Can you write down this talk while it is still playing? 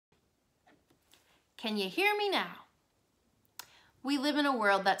Can you hear me now? We live in a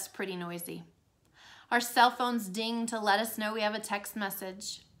world that's pretty noisy. Our cell phones ding to let us know we have a text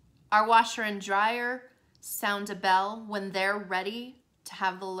message. Our washer and dryer sound a bell when they're ready to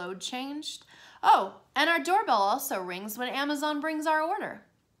have the load changed. Oh, and our doorbell also rings when Amazon brings our order.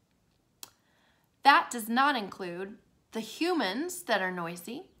 That does not include the humans that are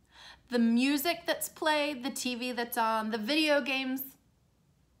noisy, the music that's played, the TV that's on, the video games.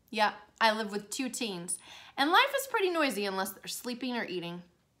 Yeah, I live with 2 teens, and life is pretty noisy unless they're sleeping or eating.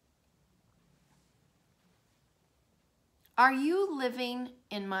 Are you living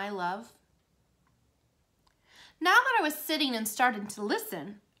in my love? Now that I was sitting and started to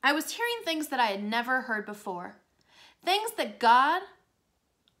listen, I was hearing things that I had never heard before. Things that God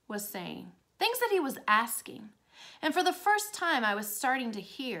was saying, things that he was asking. And for the first time, I was starting to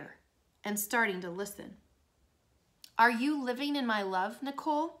hear and starting to listen. Are you living in my love,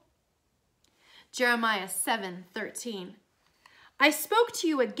 Nicole? Jeremiah 7:13. I spoke to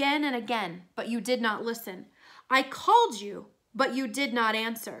you again and again, but you did not listen. I called you, but you did not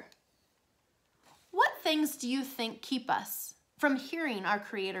answer. What things do you think keep us from hearing our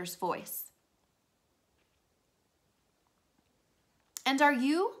Creator's voice? And are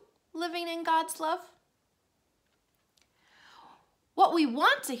you living in God's love? What we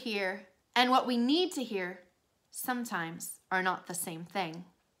want to hear and what we need to hear sometimes are not the same thing.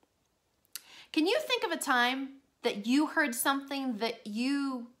 Can you think of a time that you heard something that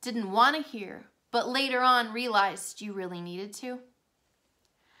you didn't want to hear, but later on realized you really needed to?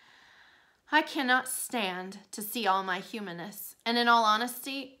 I cannot stand to see all my humanness, and in all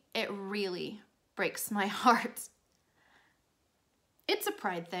honesty, it really breaks my heart. It's a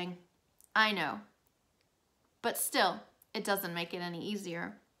pride thing, I know, but still, it doesn't make it any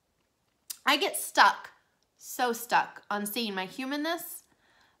easier. I get stuck, so stuck on seeing my humanness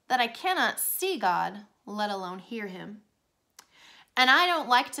that I cannot see God, let alone hear him. And I don't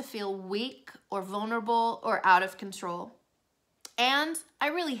like to feel weak or vulnerable or out of control. And I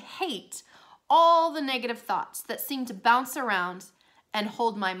really hate all the negative thoughts that seem to bounce around and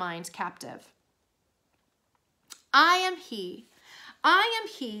hold my mind captive. I am he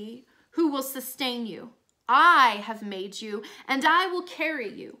who will sustain you. I have made you, and I will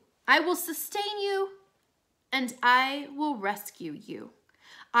carry you. I will sustain you, and I will rescue you.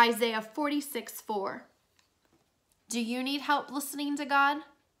 Isaiah 46:4. Do you need help listening to God?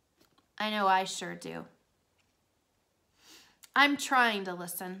 I know I sure do. I'm trying to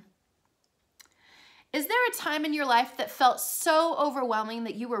listen. Is there a time in your life that felt so overwhelming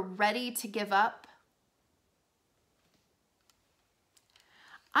that you were ready to give up?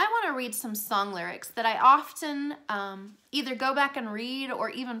 I want to read some song lyrics that I often either go back and read or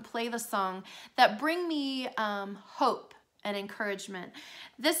even play the song that bring me hope and encouragement.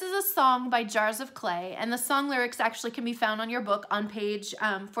 This is a song by Jars of Clay, and the song lyrics actually can be found on your book on page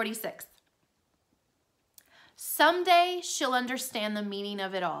 46. Someday she'll understand the meaning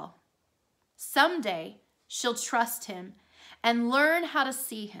of it all. Someday she'll trust him and learn how to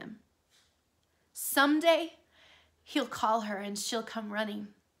see him. Someday he'll call her and she'll come running,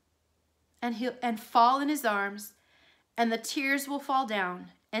 and fall in his arms, and the tears will fall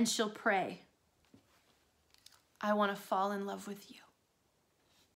down, and she'll pray, I want to fall in love with you.